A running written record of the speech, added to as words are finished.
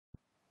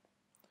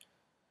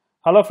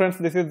Hello friends,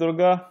 this is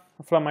Durga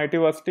from IT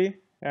University,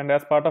 and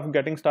as part of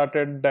getting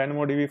started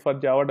DynamoDB for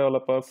Java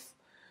developers,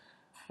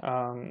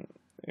 um,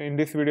 in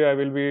this video I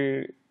will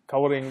be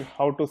covering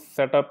how to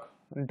set up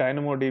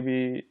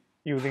DynamoDB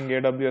using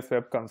AWS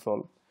Web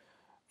Console.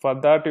 For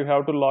that you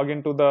have to log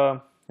into the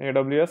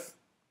AWS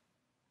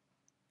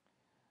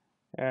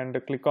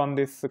and click on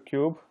this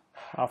cube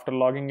after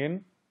logging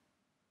in,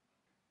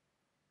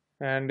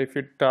 and if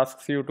it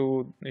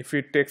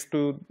takes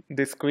to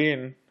this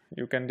screen,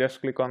 you can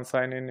just click on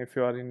sign in if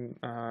you are in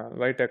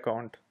right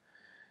account.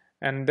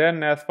 And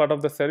then as part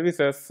of the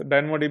services,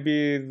 DynamoDB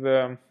is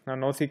a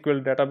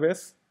NoSQL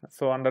database.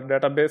 So under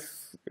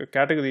database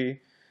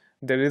category,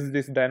 there is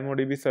this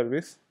DynamoDB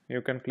service.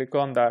 You can click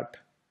on that.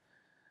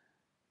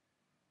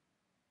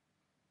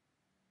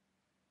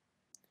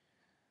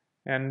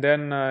 And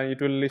then it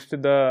will list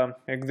the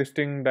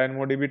existing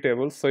DynamoDB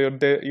tables. So you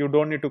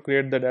don't need to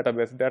create the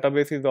database.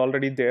 Database is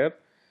already there,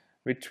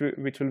 which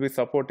will be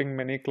supporting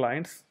many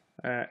clients.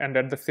 And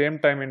at the same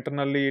time,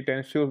 internally, it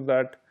ensures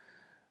that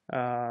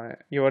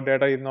your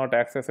data is not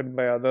accessed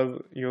by other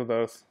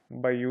users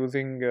by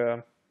using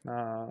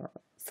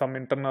some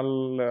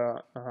internal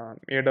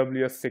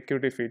AWS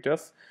security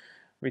features,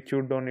 which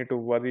you don't need to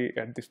worry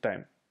at this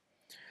time.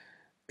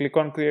 Click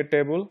on create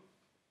table,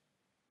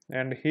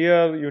 and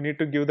here you need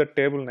to give the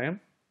table name.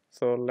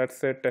 So let's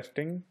say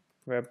testing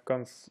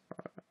webcons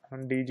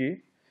DG,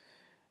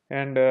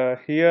 and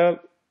here,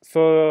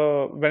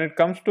 so when it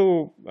comes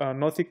to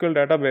NoSQL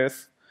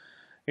database,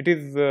 it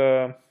is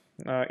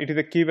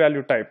a key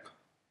value type,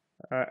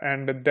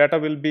 and the data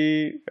will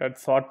be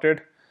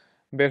sorted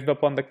based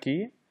upon the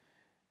key.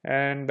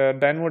 And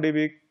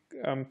DynamoDB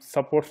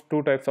supports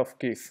two types of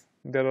keys.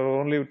 There are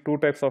only two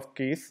types of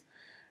keys,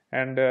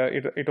 and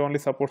it only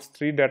supports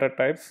three data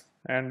types.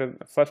 And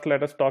first,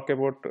 let us talk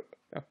about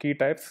key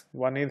types.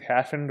 One is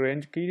hash and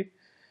range key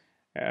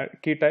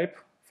type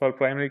for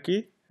primary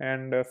key,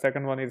 and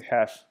second one is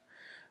hash.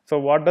 So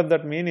what does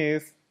that mean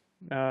is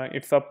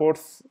it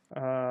supports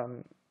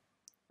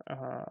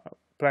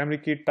primary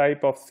key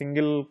type of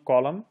single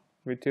column,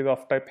 which is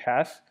of type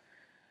hash,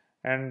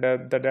 and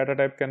the data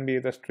type can be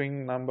either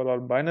string, number, or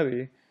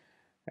binary.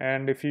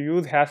 And if you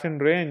use hash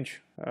and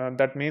range,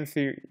 that means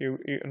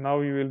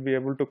now you will be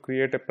able to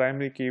create a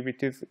primary key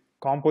which is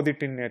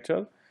composite in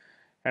nature.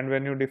 And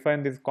when you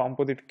define these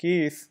composite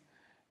keys,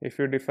 if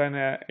you define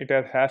it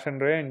as hash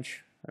and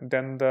range,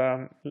 then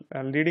the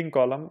leading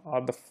column,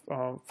 or the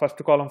first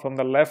column from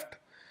the left,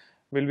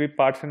 will be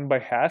partitioned by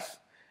hash,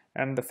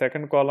 and the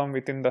second column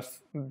within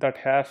that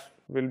hash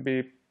will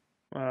be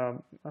uh,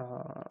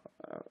 uh,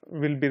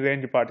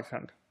 range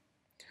partitioned.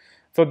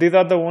 So these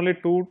are the only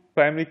two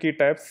primary key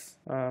types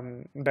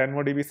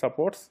DynamoDB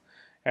supports.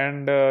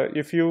 And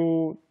if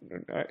you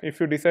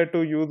decide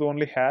to use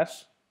only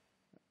hash,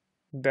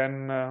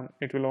 then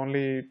it will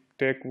only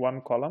take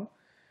one column.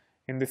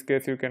 In this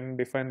case, you can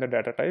define the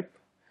data type.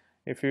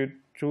 If you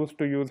choose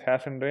to use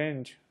hash and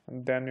range,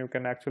 then you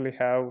can actually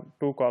have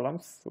two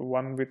columns,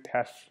 one with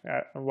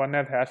one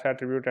as hash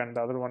attribute and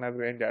the other one as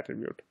range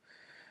attribute.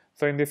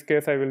 So in this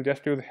case, I will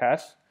just use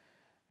hash,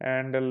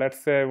 and let's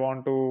say I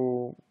want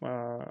to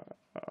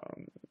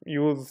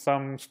use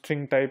some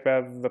string type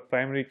as the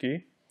primary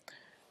key,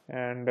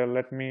 and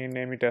let me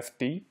name it as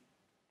T,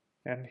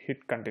 and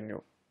hit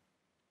continue.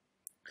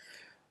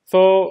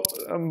 So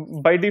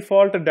by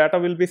default, data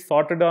will be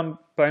sorted on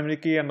primary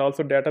key, and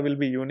also data will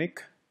be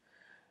unique.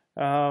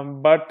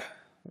 But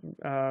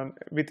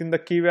within the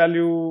key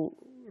value,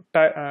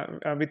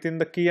 within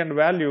the key and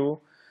value,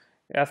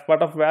 as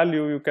part of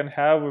value, you can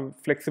have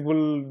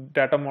flexible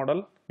data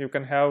model. You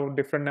can have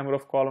different number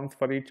of columns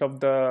for each of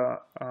the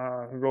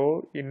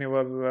row in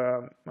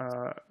your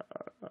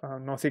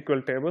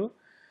NoSQL table.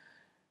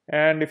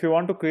 And if you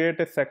want to create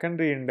a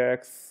secondary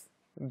index,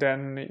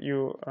 then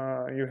you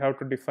have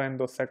to define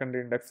those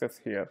secondary indexes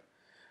here.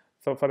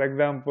 So for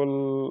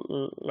example,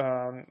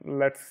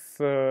 let's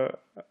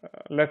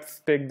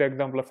take the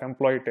example of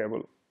employee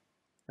table,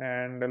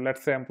 and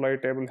let's say employee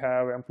table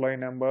have employee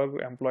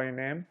number, employee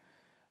name,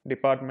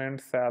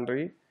 department,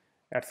 salary,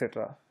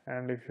 etc.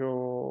 And if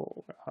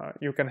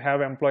you can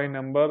have employee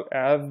number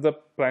as the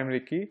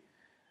primary key,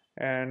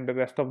 and the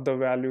rest of the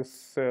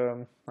values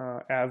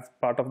as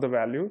part of the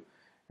value.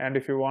 And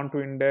if you want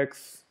to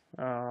index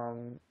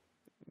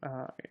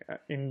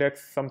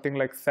something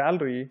like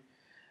salary,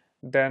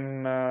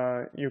 then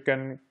you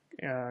can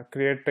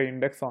create the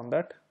index on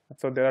that.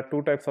 So there are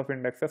two types of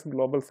indexes: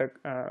 global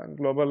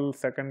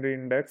secondary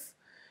index,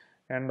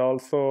 and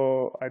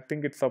also I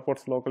think it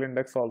supports local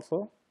index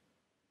also.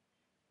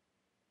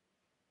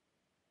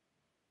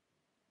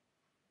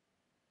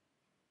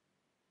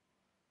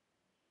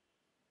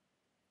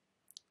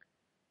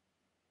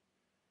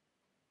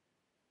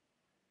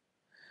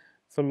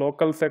 So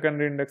local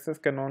secondary indexes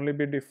can only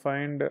be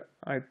defined,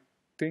 I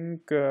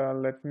think,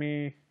 let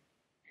me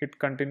hit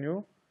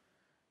continue.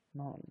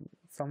 Now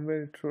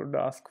somewhere it should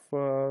ask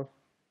for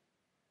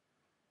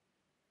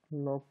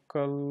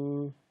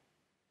local.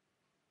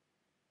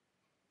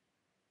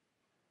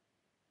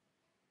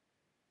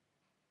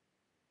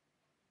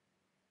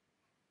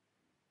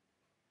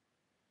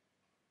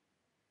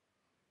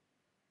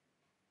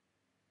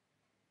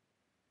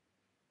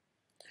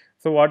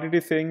 So what it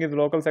is saying is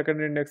local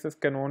secondary indexes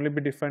can only be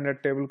defined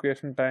at table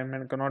creation time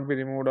and cannot be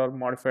removed or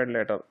modified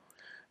later.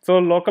 So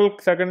local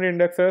secondary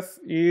indexes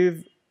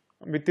is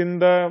within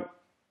the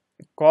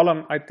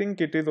column. I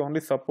think it is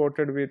only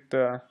supported with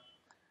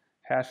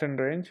hash and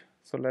range.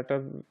 So let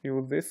us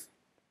use this.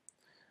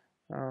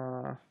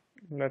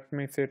 Let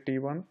me say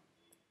T1,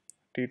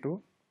 T2,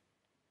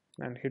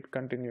 and hit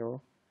continue.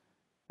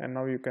 And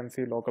now you can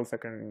see local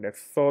secondary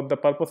index. So the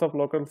purpose of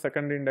local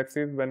secondary index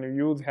is when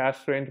you use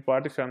hash range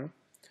partition,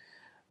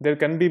 there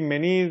can be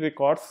many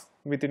records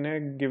within a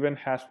given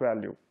hash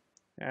value.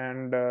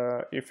 And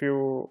if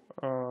you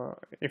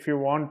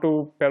want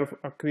to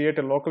create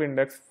a local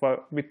index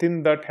for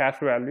within that hash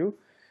value,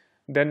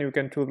 then you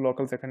can choose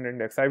local secondary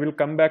index. I will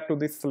come back to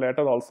this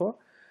later also,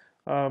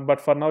 but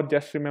for now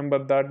just remember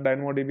that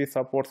DynamoDB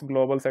supports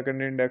global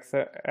secondary index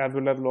as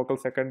well as local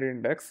secondary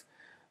index.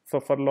 So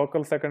for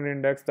local secondary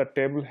index, the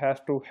table has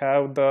to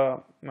have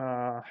the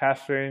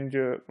hash range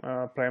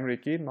primary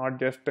key, not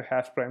just the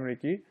hash primary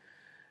key.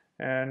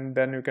 And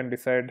then you can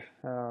decide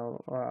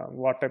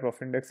what type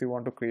of index you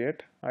want to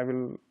create. I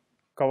will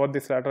cover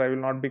this later. I will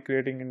not be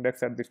creating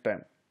index at this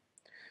time.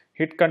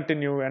 Hit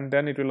continue, and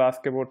then it will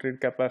ask about read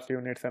capacity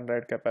units and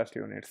write capacity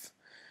units.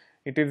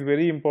 It is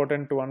very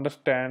important to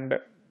understand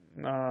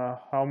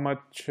how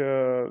much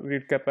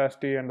read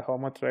capacity and how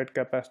much write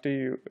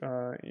capacity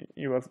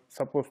you are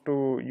supposed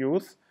to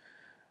use.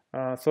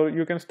 So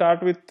you can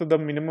start with the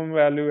minimum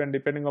value, and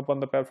depending upon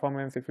the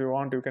performance, if you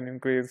want, you can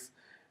increase,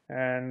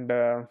 and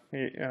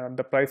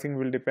the pricing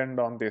will depend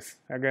on this.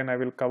 Again, I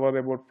will cover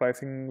about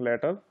pricing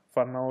later.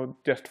 For now,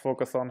 just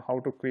focus on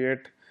how to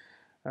create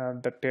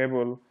the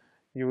table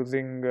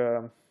using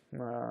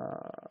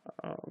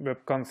web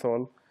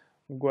console.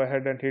 Go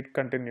ahead and hit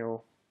continue.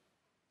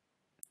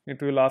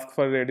 It will ask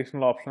for the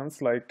additional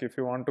options, like if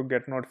you want to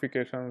get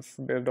notifications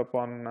based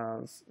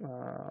upon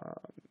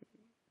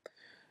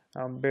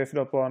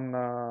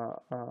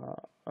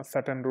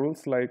certain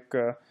rules, like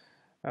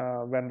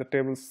when the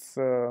table's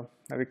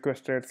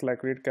request rates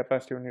like read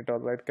capacity unit or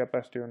write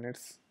capacity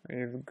units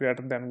is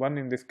greater than 1.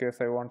 In this case,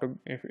 I want to,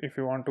 if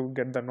you want to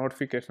get the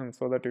notification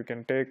so that you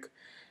can take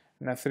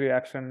necessary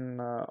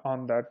action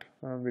on that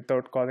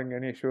without causing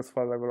any issues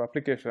for your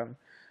application,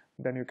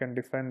 then you can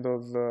define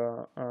those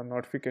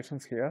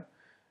notifications here.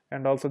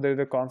 And also there is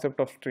a concept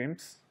of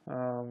streams,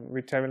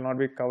 which I will not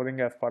be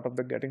covering as part of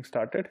the getting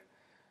started.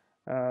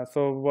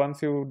 So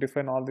once you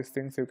define all these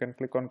things, you can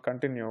click on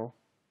continue.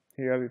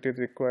 Here it is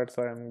required,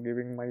 so I am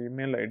giving my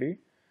email ID,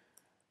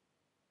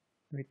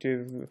 which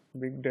is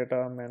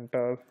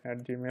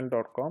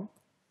bigdatamentor@gmail.com.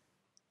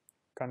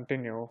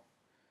 Continue,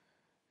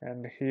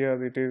 and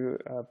here it is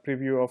a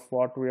preview of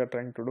what we are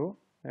trying to do.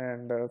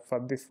 And for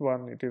this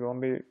one, it is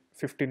only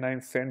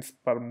 59 cents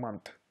per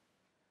month.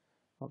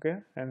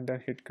 Okay, and then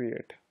hit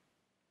create.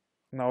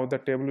 Now the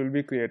table will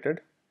be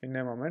created in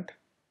a moment.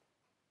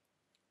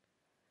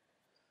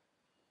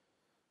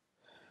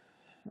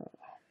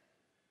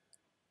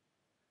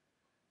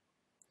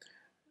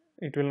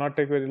 It will not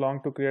take very long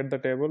to create the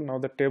table. Now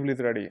the table is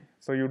ready.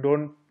 So you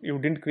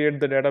didn't create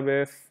the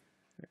database.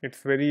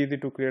 It's very easy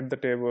to create the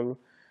table.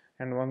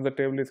 And once the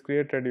table is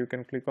created, you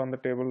can click on the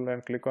table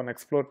and click on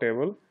explore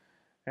table,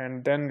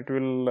 and then it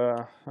will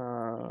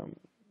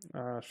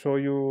show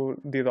you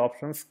these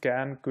options: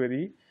 scan,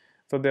 query.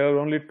 So there are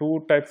only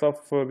two types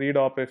of read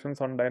operations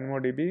on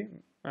DynamoDB: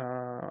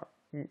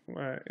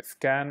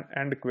 scan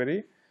and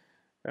query.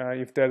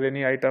 If there are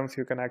any items,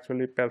 you can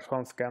actually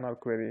perform scan or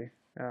query.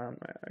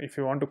 If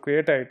you want to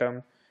create an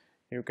item,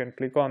 you can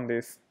click on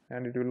this,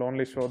 and it will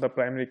only show the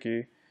primary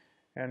key.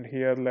 And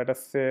here, let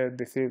us say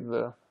this is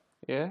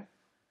A.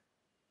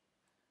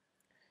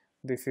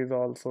 This is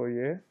also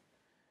A,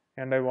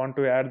 and I want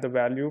to add the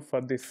value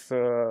for this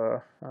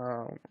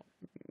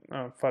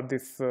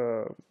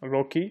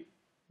row key.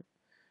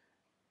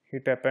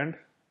 Hit append,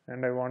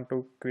 and I want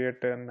to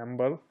create a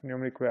number,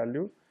 numeric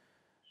value.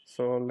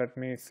 So let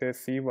me say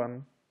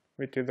C1,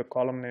 which is the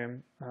column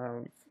name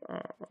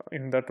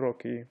in that row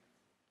key,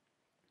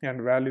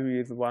 and value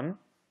is 1,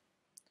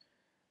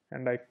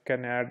 and I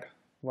can add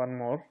one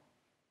more,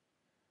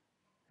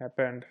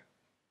 append.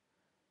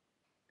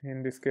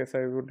 In this case,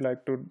 I would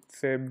like to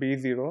say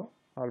B0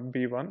 or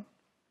B1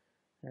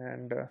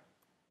 and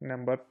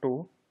number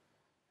 2,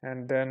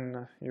 and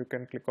then you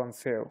can click on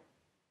save,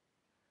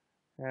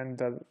 and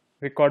the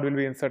record will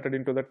be inserted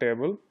into the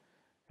table.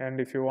 And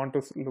if you want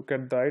to look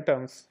at the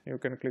items, you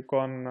can click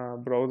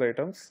on browse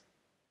items,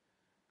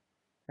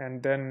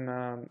 and then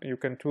you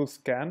can choose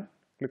scan,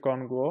 click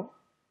on go,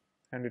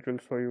 and it will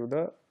show you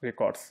the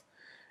records.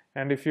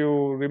 And if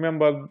you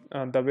remember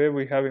the way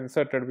we have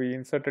inserted, we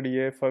inserted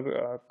A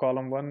for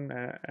column 1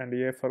 and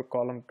A for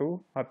column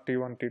 2, or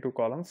T1, T2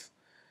 columns.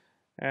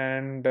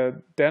 And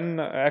then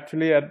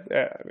actually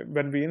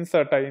when we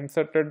insert, I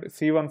inserted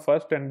C1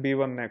 first and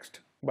B1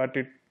 next, but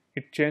it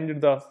changed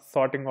the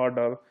sorting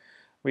order,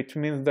 which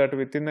means that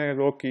within a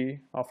row key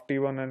of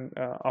T1 and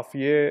of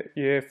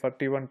A for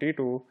T1,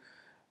 T2,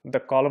 the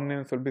column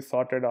names will be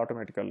sorted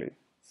automatically.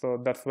 So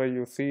that's why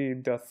you see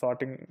the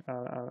sorting,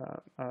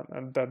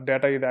 the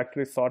data is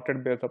actually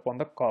sorted based upon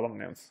the column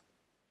names.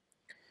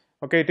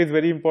 Okay, it is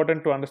very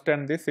important to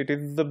understand this. It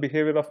is the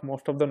behavior of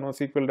most of the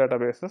NoSQL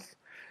databases.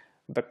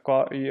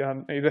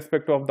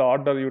 Irrespective of the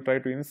order you try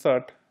to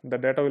insert, the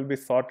data will be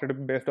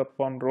sorted based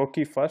upon row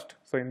key first.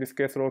 So in this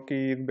case, row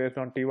key is based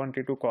on T1,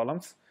 T2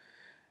 columns.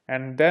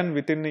 And then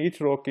within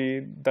each row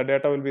key, the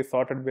data will be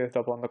sorted based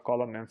upon the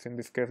column names. In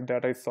this case,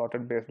 data is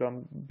sorted based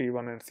on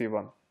B1 and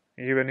C1.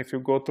 Even if you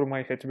go through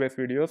my HBase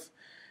videos,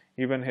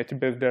 even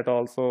HBase data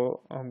also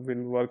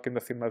will work in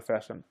the similar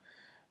fashion.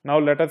 Now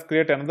let us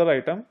create another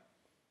item.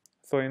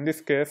 So in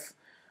this case,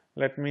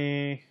 let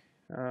me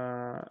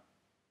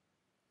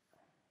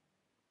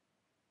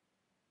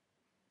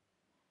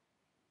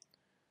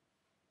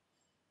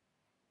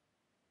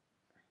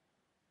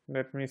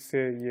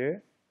say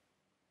A,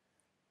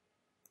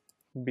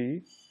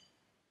 B,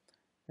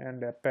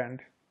 and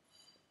append.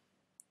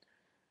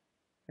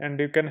 And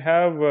you can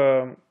have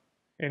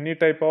any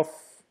type of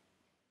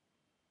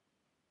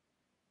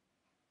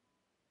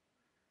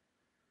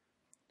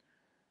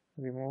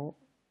remove,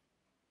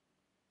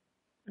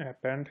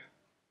 append.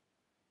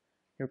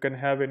 You can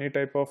have any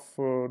type of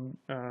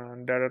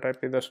data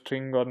type, either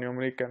string or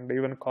numeric, and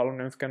even column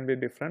names can be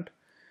different.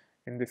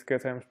 In this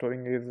case, I am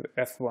storing is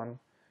S1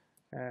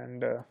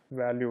 and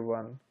value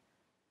 1,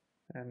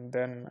 and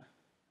then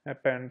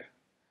append.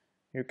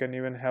 You can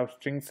even have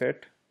string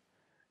set,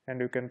 and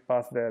you can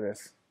pass the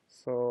arrays.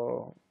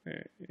 So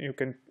you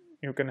can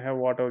have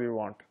whatever you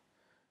want.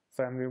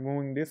 So I'm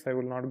removing this. I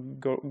will not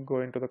go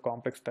into the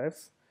complex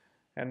types.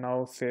 And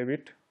now save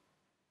it.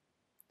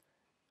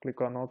 Click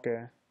on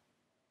OK.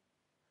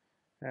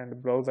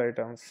 And browse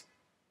items.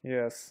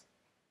 Yes.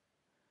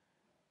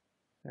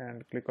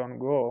 And click on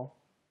Go.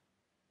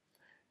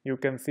 You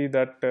can see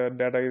that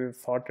data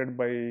is sorted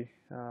by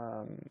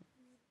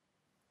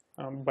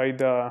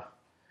the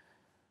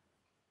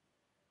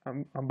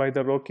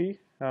row key.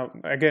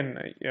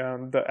 Again,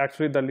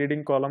 actually the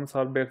leading columns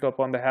are based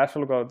upon the hash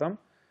algorithm.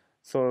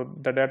 So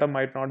the data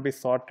might not be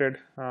sorted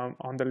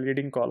on the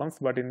leading columns,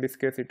 but in this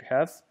case it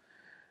has.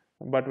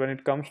 But when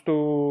it comes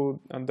to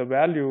the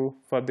value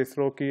for this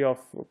row key of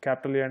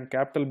capital A and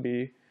capital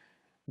B,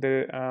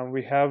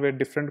 we have a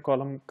different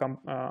column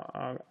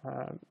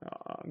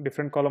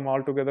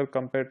altogether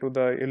compared to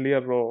the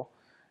earlier row,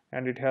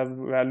 and it has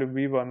value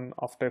B1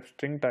 of type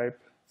string type.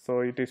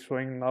 So it is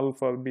showing null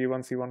for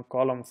B1, C1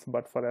 columns,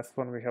 but for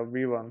S1 we have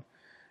B1.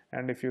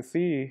 And if you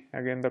see,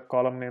 again, the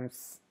column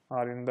names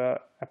are in the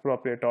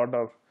appropriate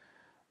order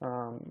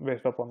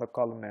based upon the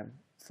column name.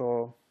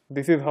 So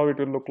this is how it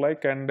will look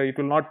like, and it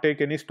will not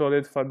take any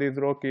storage for these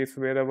row keys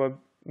wherever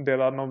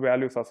there are no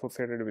values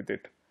associated with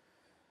it.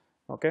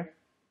 Okay.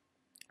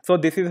 So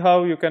this is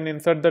how you can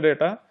insert the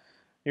data.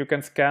 You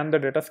can scan the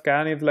data.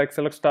 Scan is like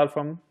select star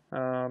from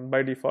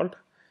by default.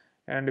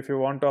 And if you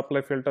want to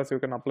apply filters, you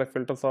can apply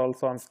filters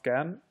also on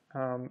scan,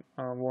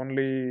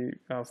 only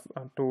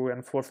to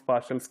enforce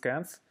partial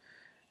scans.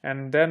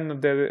 And then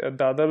the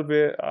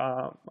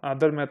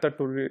other method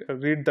to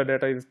read the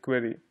data is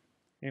query.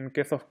 In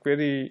case of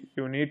query,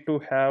 you need to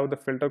have the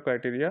filter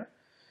criteria.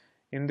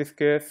 In this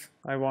case,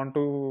 I want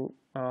to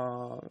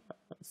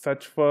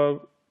search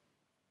for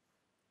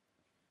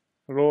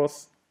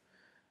rows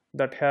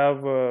that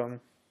have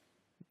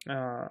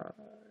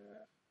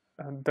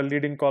the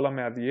leading column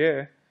as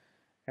A,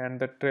 and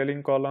the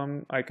trailing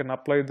column I can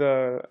apply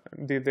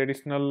these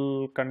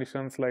additional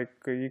conditions like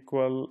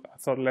equal,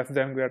 so less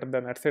than, greater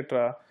than,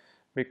 etc.,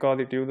 because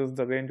it uses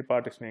the range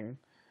partitioning.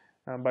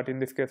 But in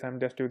this case I'm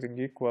just using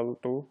equal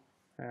to,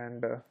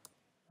 and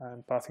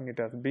I'm passing it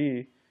as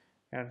B,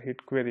 and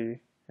hit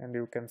query, and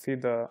you can see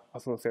the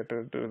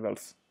associated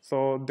results.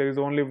 So there is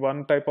only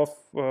one type of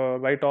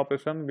write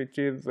operation, which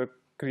is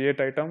create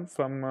item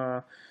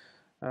from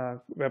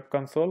web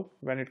console.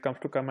 When it comes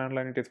to command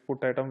line, it is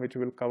put item, which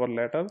we will cover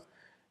later.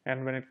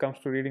 And when it comes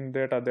to reading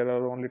data, there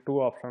are only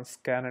two options,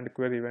 scan and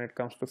query. When it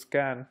comes to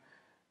scan,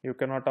 you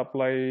cannot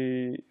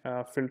apply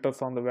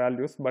filters on the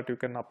values, but you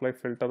can apply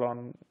filter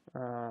on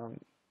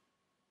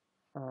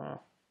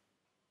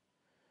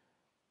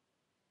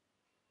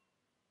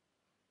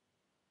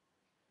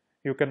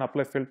you can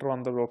apply filter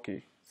on the row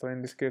key. So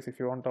in this case, if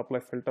you want to apply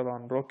filter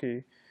on row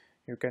key,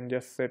 you can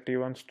just set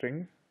T1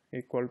 string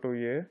equal to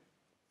A,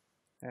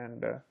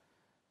 and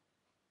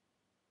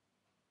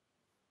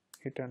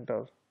hit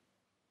enter.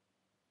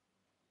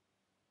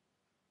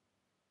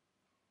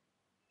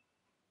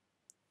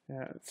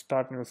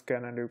 Start new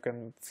scan, and you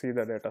can see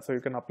the data. So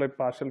you can apply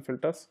partial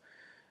filters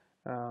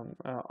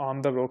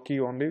on the row key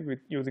only with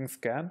using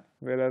scan,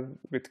 whereas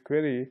with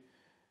query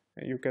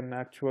you can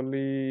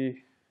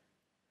actually,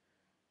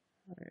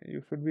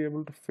 you should be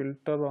able to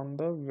filter on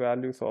the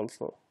values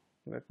also.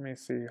 Let me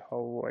see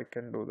how I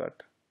can do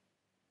that.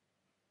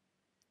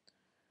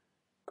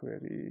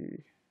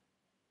 Query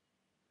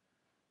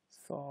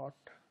sort.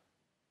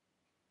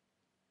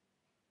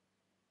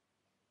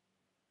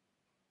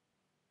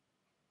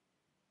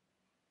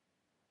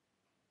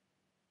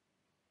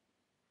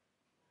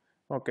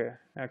 Okay,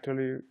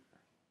 actually,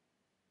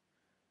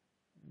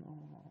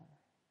 no.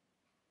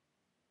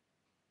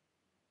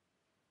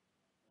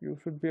 you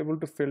should be able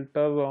to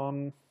filter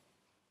on,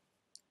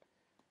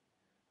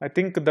 I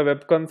think the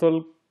web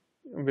console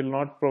will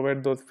not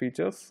provide those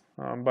features,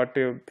 but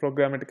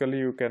programmatically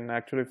you can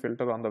actually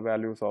filter on the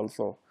values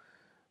also.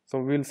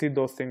 So we'll see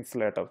those things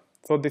later.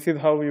 So this is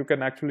how you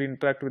can actually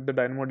interact with the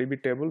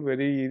DynamoDB table.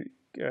 Very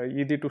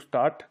easy to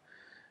start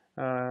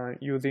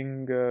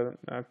using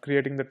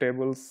creating the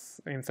tables,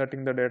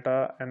 inserting the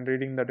data and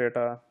reading the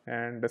data,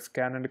 and the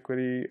scan and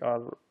query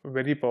are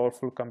very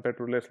powerful compared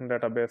to relational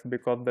database,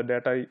 because the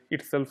data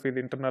itself is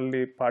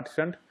internally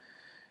partitioned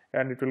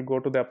and it will go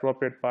to the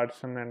appropriate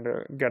partition and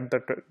get the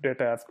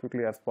data as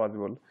quickly as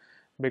possible.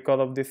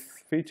 Because of this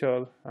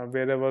feature,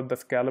 wherever the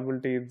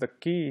scalability is the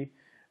key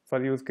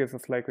for use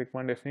cases like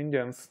recommendation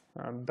engines,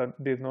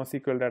 these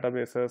NoSQL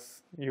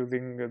databases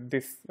using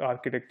this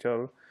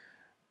architecture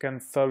can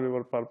serve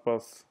your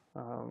purpose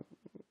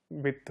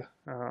with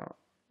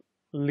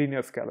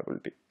linear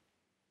scalability.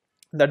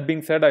 That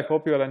being said, I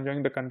hope you are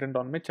enjoying the content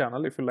on my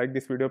channel. If you like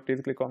this video,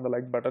 please click on the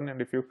like button,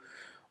 and if you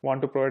want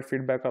to provide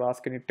feedback or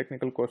ask any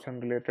technical question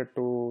related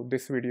to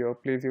this video,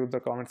 please use the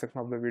comment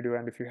section of the video.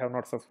 And if you have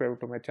not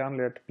subscribed to my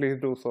channel yet,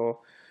 please do so.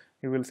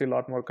 You will see a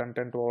lot more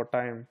content over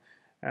time,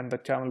 and the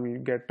channel will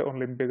get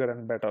only bigger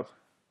and better.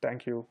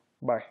 Thank you.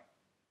 Bye.